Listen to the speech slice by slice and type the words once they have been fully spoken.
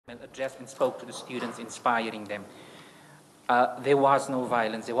addressed and spoke to the students, inspiring them. There was no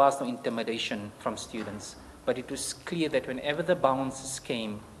violence, there was no intimidation from students, but it was clear that whenever the bouncers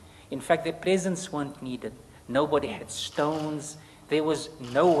came, in fact, their presence weren't needed. Nobody had stones. There was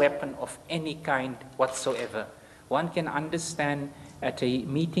no weapon of any kind whatsoever. One can understand at a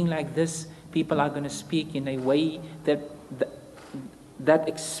meeting like this, people are going to speak in a way that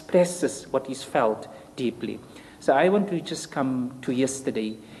expresses what is felt deeply. So I want to just come to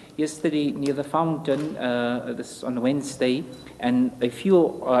yesterday. Yesterday near the fountain, this on Wednesday, and a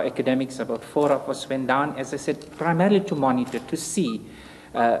few academics, about 4 of us, went down, as I said, primarily to monitor, to see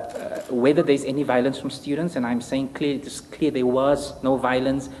whether there's any violence from students, and I'm saying clearly, it is clear there was no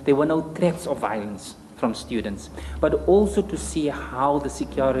violence, there were no threats of violence from students, but also to see how the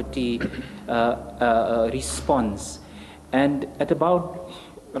security responds. And at about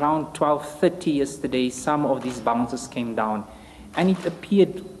around 12:30 yesterday, some of these bouncers came down, and it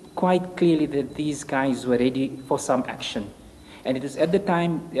appeared quite clearly that these guys were ready for some action. And it was at the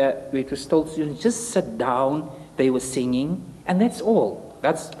time it was told students, just sit down, they were singing, and that's all.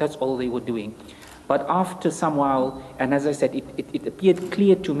 That's all they were doing. But after some while, and as I said, it appeared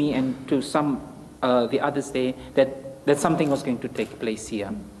clear to me and to some the others there that something was going to take place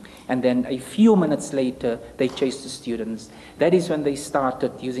here. And then a few minutes later, they chased the students. That is when they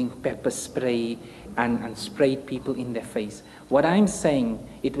started using pepper spray and sprayed people in their face. What I'm saying,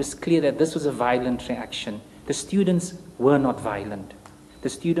 it was clear that this was a violent reaction. The students were not violent. The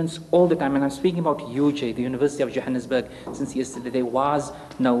students all the time, and I'm speaking about UJ, the University of Johannesburg, since yesterday, there was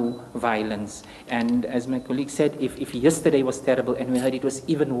no violence. And as my colleague said, if yesterday was terrible, and we heard it was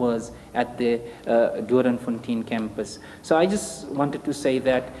even worse at the Doornfontein campus. So I just wanted to say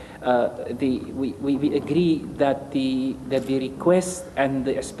that we agree that the requests and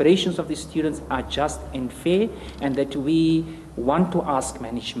the aspirations of the students are just and fair, and that we want to ask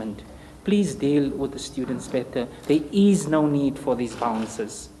management, please deal with the students better. There is no need for these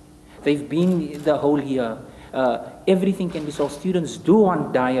bouncers. They've been the whole year. Everything can be solved. Students do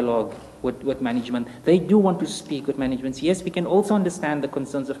want dialogue with management. They do want to speak with management. Yes, we can also understand the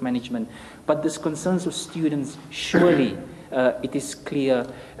concerns of management, but these concerns of students, surely it is clear,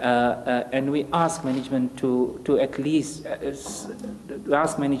 and we ask management to at least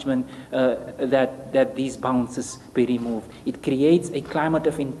ask management that these bouncers be removed. It creates a climate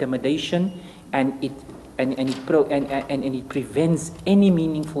of intimidation, and it prevents any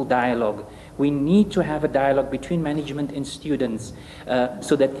meaningful dialogue. We need to have a dialogue between management and students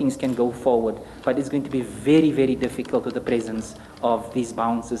so that things can go forward. But it's going to be very, very difficult with the presence of these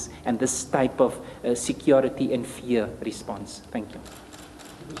bouncers and this type of security and fear response. Thank you.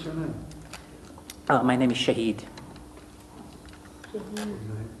 What's your name? My name is Shahid.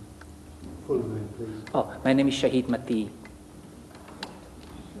 Full name, please. Oh, my name is Shahid Mati.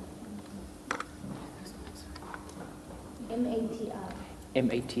 M-A-T-R.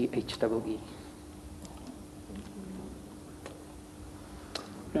 M-A-T-H-E-E.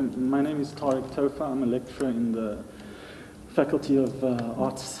 My name is Tariq Tofa. I'm a lecturer in the Faculty of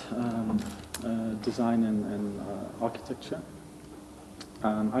Arts, Design and Architecture.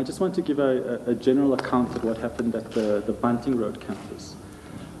 I just want to give a general account of what happened at the Bunting Road campus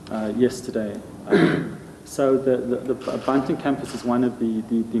yesterday. So the Bunting campus is one of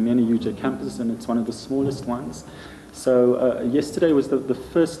the many UJ campuses, and it's one of the smallest ones. So yesterday was the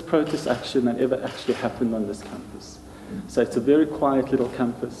first protest action that ever actually happened on this campus. So it's a very quiet little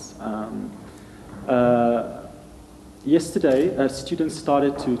campus. Yesterday, students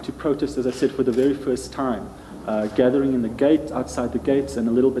started to protest, as I said, for the very first time, gathering in the gate, outside the gates, and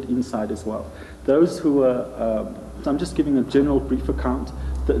a little bit inside as well. Those who were, I'm just giving a general brief account,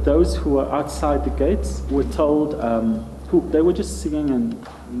 those who were outside the gates were told, they were just singing, and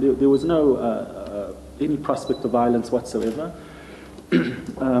there was no any prospect of violence whatsoever.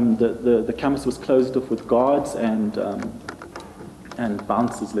 The campus was closed off with guards and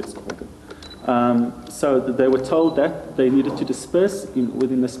bouncers, let's call them. So they were told that they needed to disperse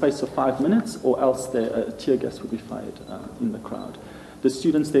within the space of 5 minutes, or else tear gas would be fired in the crowd. The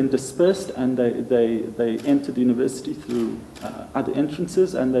students then dispersed, and they entered the university through other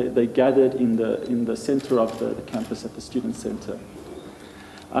entrances, and they gathered in the center of the campus at the student center.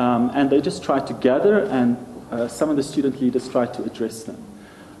 And they just tried to gather, and some of the student leaders tried to address them.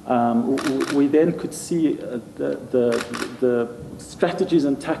 We then could see the strategies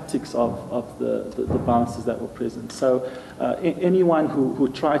and tactics of the bouncers that were present. So anyone who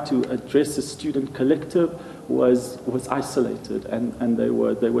tried to address the student collective was isolated, and they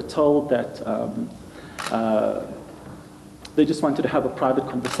were told that They just wanted to have a private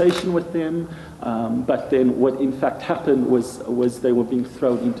conversation with them, but then what in fact happened was they were being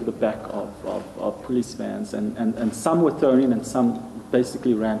thrown into the back of police vans, and some were thrown in and some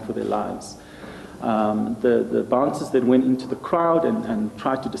basically ran for their lives. The bouncers then went into the crowd and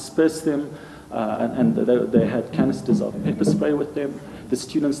tried to disperse them, and they had canisters of pepper spray with them. The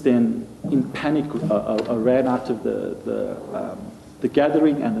students then, in panic, ran out of the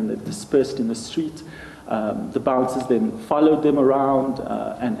gathering, and then they dispersed in the street. The bouncers then followed them around,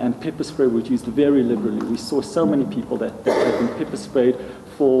 and pepper spray was used very liberally. We saw so many people that had been pepper sprayed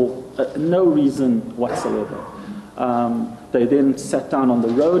for no reason whatsoever. They then sat down on the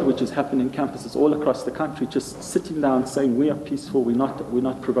road, which has happened in campuses all across the country, just sitting down saying, we are peaceful, we're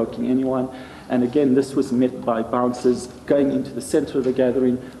not provoking anyone. And again, this was met by bouncers going into the center of the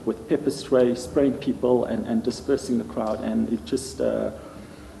gathering with pepper spray, spraying people and dispersing the crowd. And it just,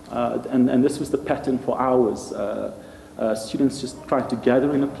 and this was the pattern for hours. Students just trying to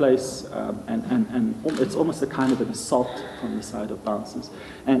gather in a place, and it's almost a kind of an assault from the side of bouncers.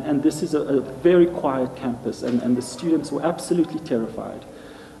 And this is a very quiet campus, and the students were absolutely terrified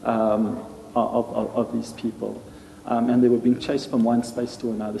of these people. And they were being chased from one space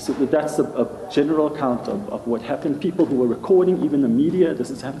to another. So that's a general account of what happened. People who were recording, even the media, this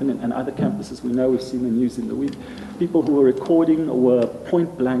has happened in other campuses. We know, we've seen the news in the week. People who were recording were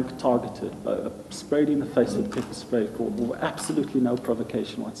point blank targeted, sprayed in the face with pepper spray for absolutely no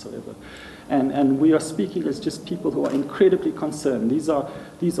provocation whatsoever. And we are speaking as just people who are incredibly concerned. These are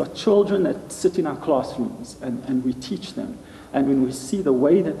children that sit in our classrooms, and we teach them. And when we see the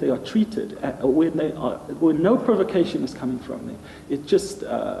way that they are treated, when no provocation is coming from them, it just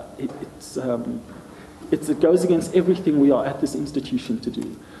it goes against everything we are at this institution to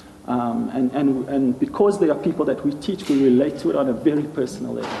do. And because they are people that we teach, we relate to it on a very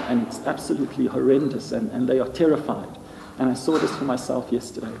personal level, and it's absolutely horrendous, and they are terrified. And I saw this for myself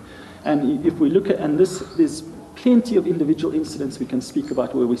yesterday. And if we look at, and there's plenty of individual incidents we can speak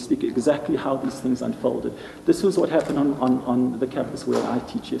about where we speak exactly how these things unfolded. This was what happened on the campus where I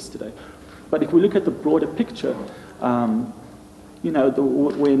teach yesterday. But if we look at the broader picture, you know,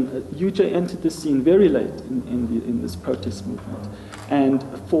 when UJ entered the scene very late in this protest movement, and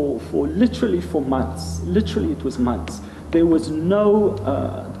for literally months, literally it was months, there was no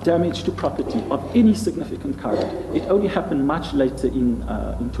damage to property of any significant kind. It only happened much later in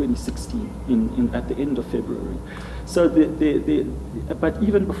 2016, at the end of February. So, but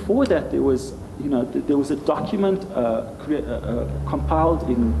even before that, there was, you know, there was a document compiled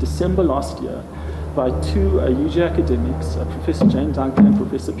in December last year by two UJ academics, Professor Jane Duncan and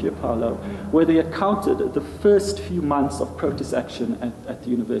Professor Pierre Paolo, where they accounted the first few months of protest action at the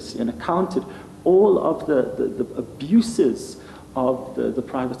university and accounted all of the abuses of the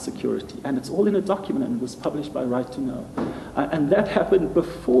private security. And it's all in a document and was published by Right to Know. And that happened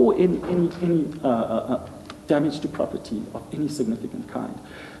before any damage to property of any significant kind.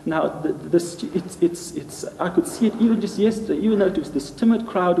 Now, I could see it even just yesterday, even though it was this timid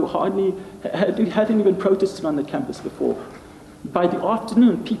crowd who hadn't even protested on the campus before. By the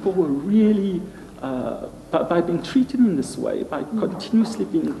afternoon, people were really, by being treated in this way, by continuously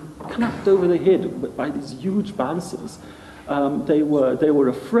being clapped over the head by these huge bouncers, they were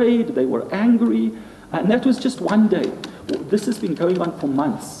afraid, they were angry, and that was just one day. This has been going on for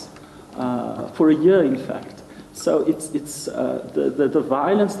months, for a year, in fact. So it's the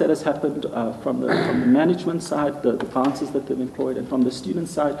violence that has happened from the management side, the bouncers that they've employed, and from the student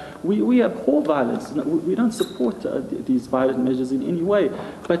side. We abhor violence. We don't support these violent measures in any way.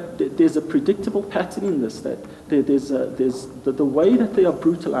 But there's a predictable pattern in this, that the way that they are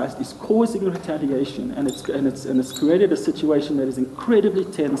brutalized is causing retaliation, and it's created a situation that is incredibly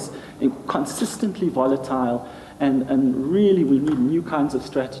tense and consistently volatile. And really, we need new kinds of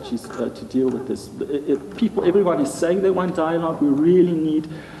strategies to deal with this. Everyone is saying they want dialogue. We really need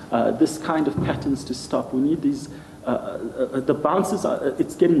this kind of patterns to stop. We need these. The bouncers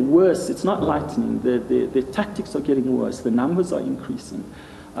it's getting worse. It's not lightening. The tactics are getting worse. The numbers are increasing.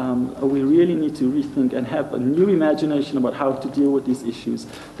 We really need to rethink and have a new imagination about how to deal with these issues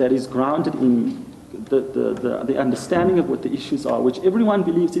that is grounded in the understanding of what the issues are, which everyone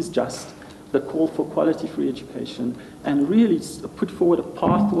believes is just. The call for quality free education, and really put forward a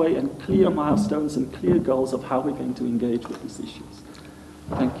pathway and clear milestones and clear goals of how we're going to engage with these issues.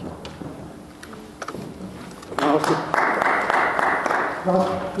 Thank you.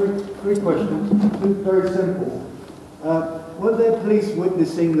 Last three questions, very simple. Were there police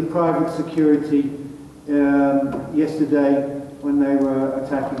witnessing the private security yesterday when they were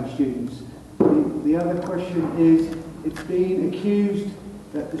attacking students? The other question is, it's being accused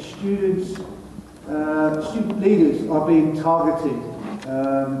that the students student leaders are being targeted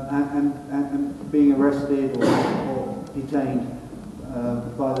and being arrested or detained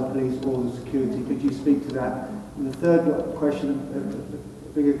by the police or the security. Could you speak to that? And the third question, a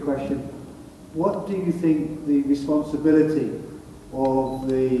bigger question, what do you think the responsibility of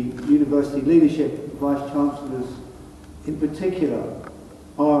the university leadership, vice-chancellors in particular,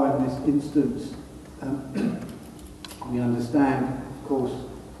 are in this instance? We understand, of course,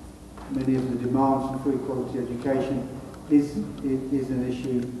 many of the demands for equality education is an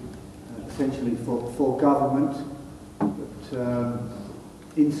issue essentially for government, but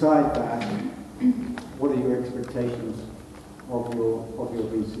inside that, what are your expectations of your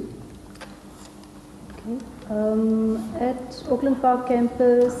VC? Okay. At Auckland Park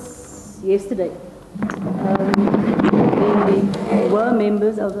campus yesterday, there were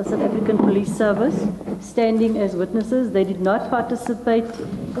members of the South African Police Service standing as witnesses. They did not participate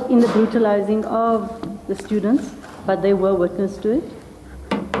in the brutalizing of the students, but they were witness to it.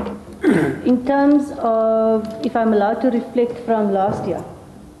 In terms of, if I'm allowed to reflect from last year,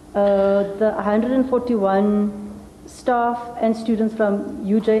 the 141 staff and students from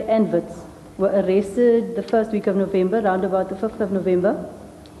UJ and WITS were arrested the first week of November, around about the 5th of November.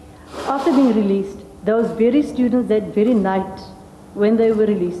 After being released, those very students that very night when they were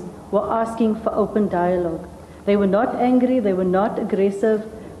released were asking for open dialogue. They were not angry, they were not aggressive,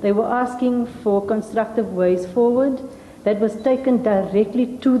 they were asking for constructive ways forward. That was taken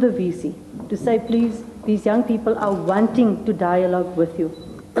directly to the VC to say, please, these young people are wanting to dialogue with you.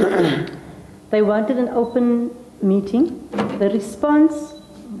 They wanted an open meeting. The response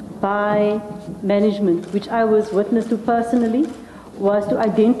by management, which I was witness to personally, was to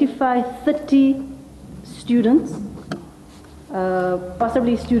identify 30 students,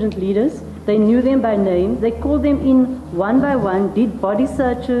 possibly student leaders. They knew them by name. They called them in one by one, did body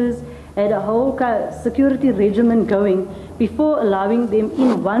searches, had a whole security regimen going before allowing them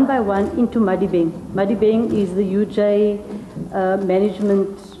in one by one into Madibeng. Madibeng is the UJ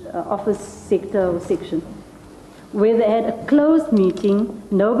management office sector or section, where they had a closed meeting.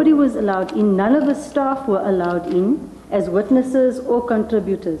 Nobody was allowed in. None of the staff were allowed in as witnesses or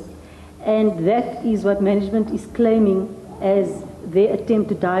contributors. And that is what management is claiming as their attempt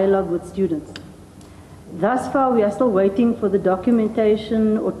to dialogue with students. Thus far, we are still waiting for the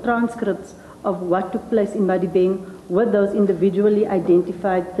documentation or transcripts of what took place in Madibeng with those individually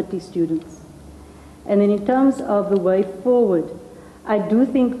identified 30 students. And then in terms of the way forward, I do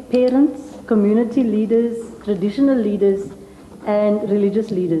think parents, community leaders, traditional leaders, and religious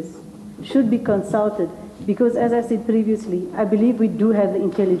leaders should be consulted, because as I said previously, I believe we do have the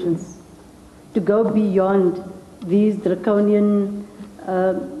intelligence to go beyond these draconian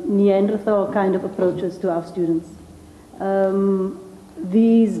Neanderthal kind of approaches to our students.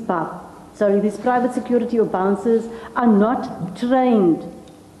 These private security or bouncers are not trained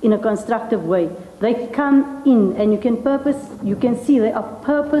in a constructive way. They come in and you can see they are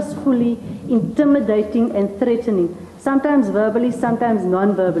purposefully intimidating and threatening, sometimes verbally, sometimes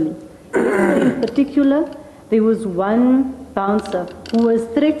non-verbally. In particular, there was one bouncer who was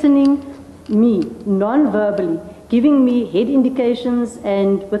threatening me non-verbally, giving me head indications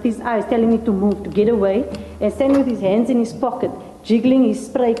and with his eyes telling me to move, to get away, and standing with his hands in his pocket, jiggling his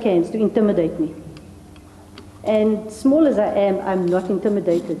spray cans to intimidate me. And small as I am, I'm not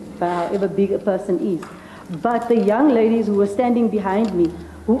intimidated by however big a person is. But the young ladies who were standing behind me,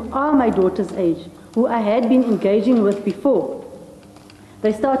 who are my daughter's age, who I had been engaging with before,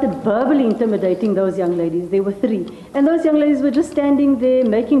 they started verbally intimidating those young ladies. There were 3. And those young ladies were just standing there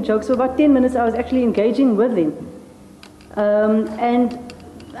making jokes. For about 10 minutes, I was actually engaging with them. And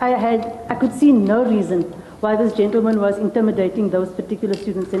I could see no reason why this gentleman was intimidating those particular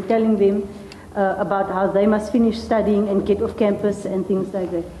students and telling them about how they must finish studying and get off campus and things like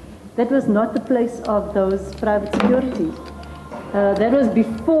that. That was not the place of those private securities. That was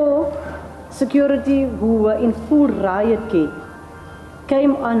before security, who were in full riot gear,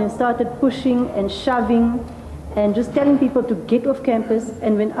 came on and started pushing and shoving and just telling people to get off campus.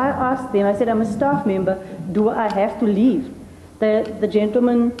 And when I asked them, I said, I'm a staff member, do I have to leave? The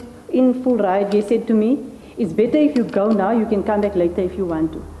gentleman in full riot gear said to me, it's better if you go now, you can come back later if you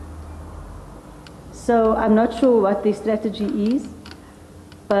want to. So I'm not sure what the strategy is,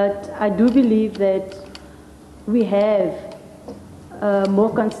 but I do believe that we have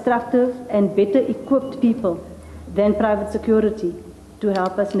more constructive and better equipped people than private security to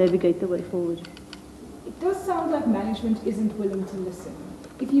help us navigate the way forward. It does sound like management isn't willing to listen.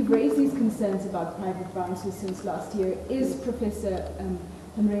 If you've raised these concerns about private bouncers since last year, is Professor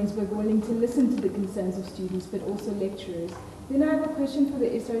van Rensburg willing to listen to the concerns of students but also lecturers Then I have a question for the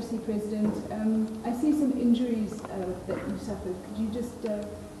SRC President. I see some injuries that you suffered. Could you just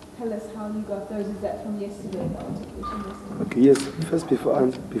tell us how you got those? Is that from yesterday, the altercation yesterday? Okay, yes. First,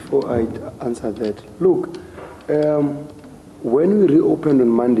 before I answer that, look, when we reopened on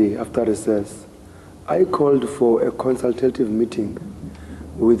Monday after recess, I called for a consultative meeting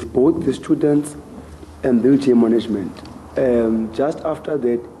with both the students and the wheelchair management. Just after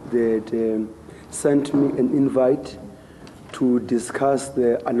that, they sent me an invite to discuss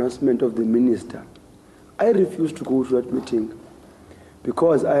the announcement of the minister. I refused to go to that meeting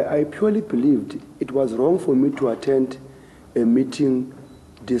because I purely believed it was wrong for me to attend a meeting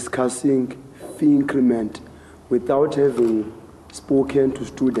discussing fee increment without having spoken to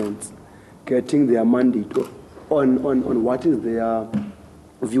students, getting their mandate on what is their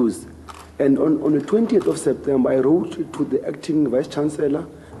views. And on the 20th of September, I wrote to the acting Vice Chancellor,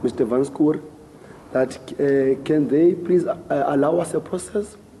 Mr. Van Schoor, that can they please allow us a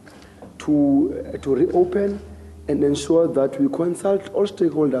process to reopen and ensure that we consult all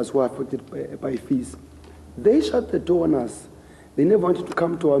stakeholders who are affected by fees. They shut the door on us. They never wanted to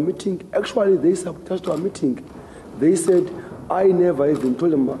come to our meeting. Actually, they sabotaged our meeting. They said, I never even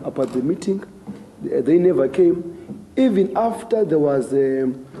told them about the meeting. They never came. Even after there was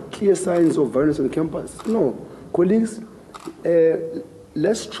clear signs of violence on campus. No, colleagues,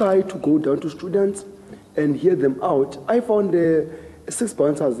 let's try to go down to students and hear them out. I found 6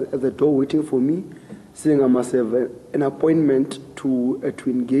 bouncers at the door waiting for me, saying I must have an appointment to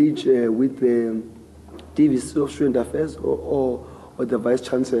engage with the DVC of Student Affairs or the Vice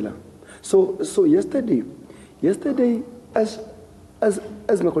Chancellor. So yesterday, as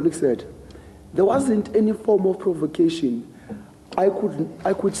my colleague said, there wasn't any form of provocation. I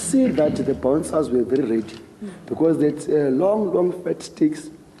could see that the bouncers were very ready because that's long fat sticks.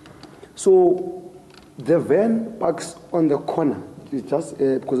 So the van parks on the corner. It's just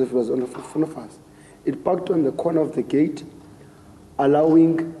because it was on the front of us. It parked on the corner of the gate,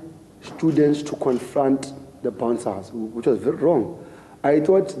 allowing students to confront the bouncers, which was very wrong. I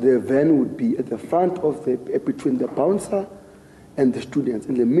thought the van would be at the front of between the bouncer and the students,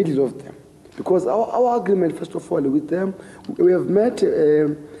 in the middle of them. Because our agreement, first of all, with them, we have met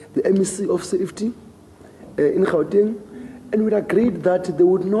the MEC of Safety in Gauteng, and we agreed that they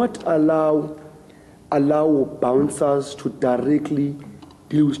would not allow bouncers to directly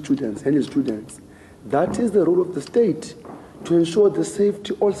deal with students, handle students. That is the role of the state, to ensure the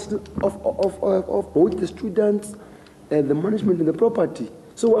safety also of both the students and the management and the property.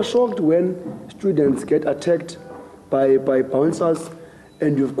 So we're shocked when students get attacked by bouncers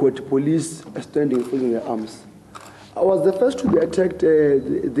and you've got police standing folding their arms. I was the first to be attacked.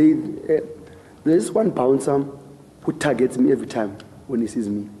 There's one bouncer who targets me every time when he sees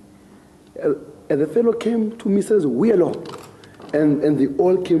me. And the fellow came to me, says, "Weirlo," and they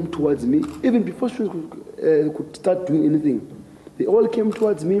all came towards me. Even before students could start doing anything, they all came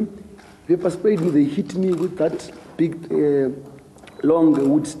towards me. Pepper sprayed me. They hit me with that big, long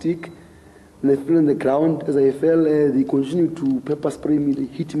wood stick. And I fell on the ground. As I fell, they continued to pepper spray me. They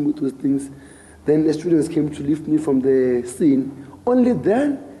hit me with those things. Then the students came to lift me from the scene. Only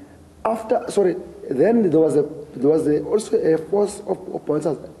then, then there was also a force of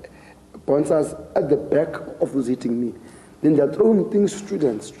bouncers at the back of those hitting me. Then they're throwing things to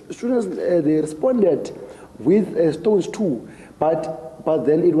students. Students, they responded with stones too. But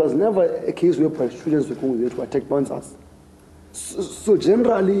then it was never a case where students were going there to attack bouncers. So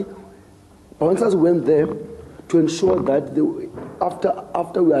generally, bouncers went there to ensure that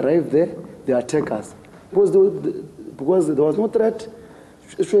after we arrived there, they attack us. Because there was no threat,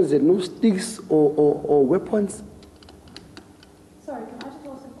 students had no sticks or weapons. Sorry, can I just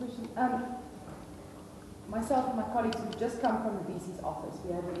ask a question? Myself and my colleagues who've just come from the VC's office,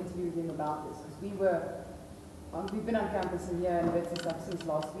 we had an interview with him about this, because we've been on campus in here and bits and stuff since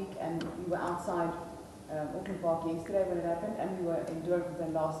last week, and we were outside Auckland Park yesterday when it happened, and we were in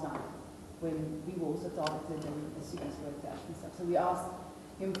Doornfontein last night when we were also targeted and the students were attacked and stuff. So we asked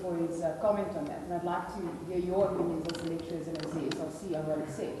him for his comment on that, and I'd like to hear your opinions as the lecturers and as the SRC on what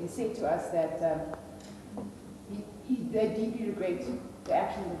he said. He said to us that they deeply regret the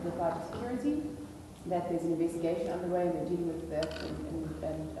actions of the private security, that there's an investigation underway and they're dealing with that,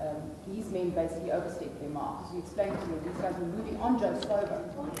 and these men basically overstepped their mark. As we explained to you, these guys were moving on Joe Slovo.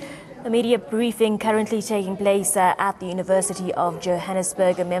 A media briefing currently taking place at the University of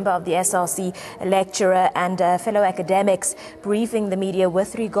Johannesburg. A member of the SRC, a lecturer and fellow academics briefing the media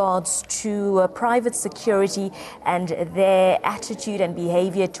with regards to private security and their attitude and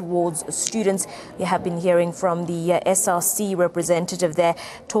behavior towards students. We have been hearing from the SRC representative there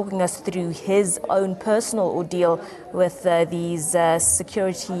talking us through his own own personal ordeal with these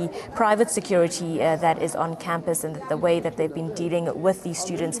private security that is on campus, and the way that they've been dealing with these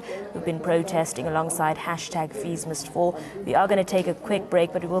students who've been protesting alongside #FeesMustFall. We are going to take a quick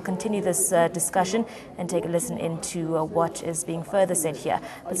break, but we will continue this discussion and take a listen into what is being further said here.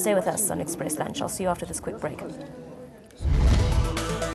 But stay with us on Express Lunch. I'll see you after this quick break.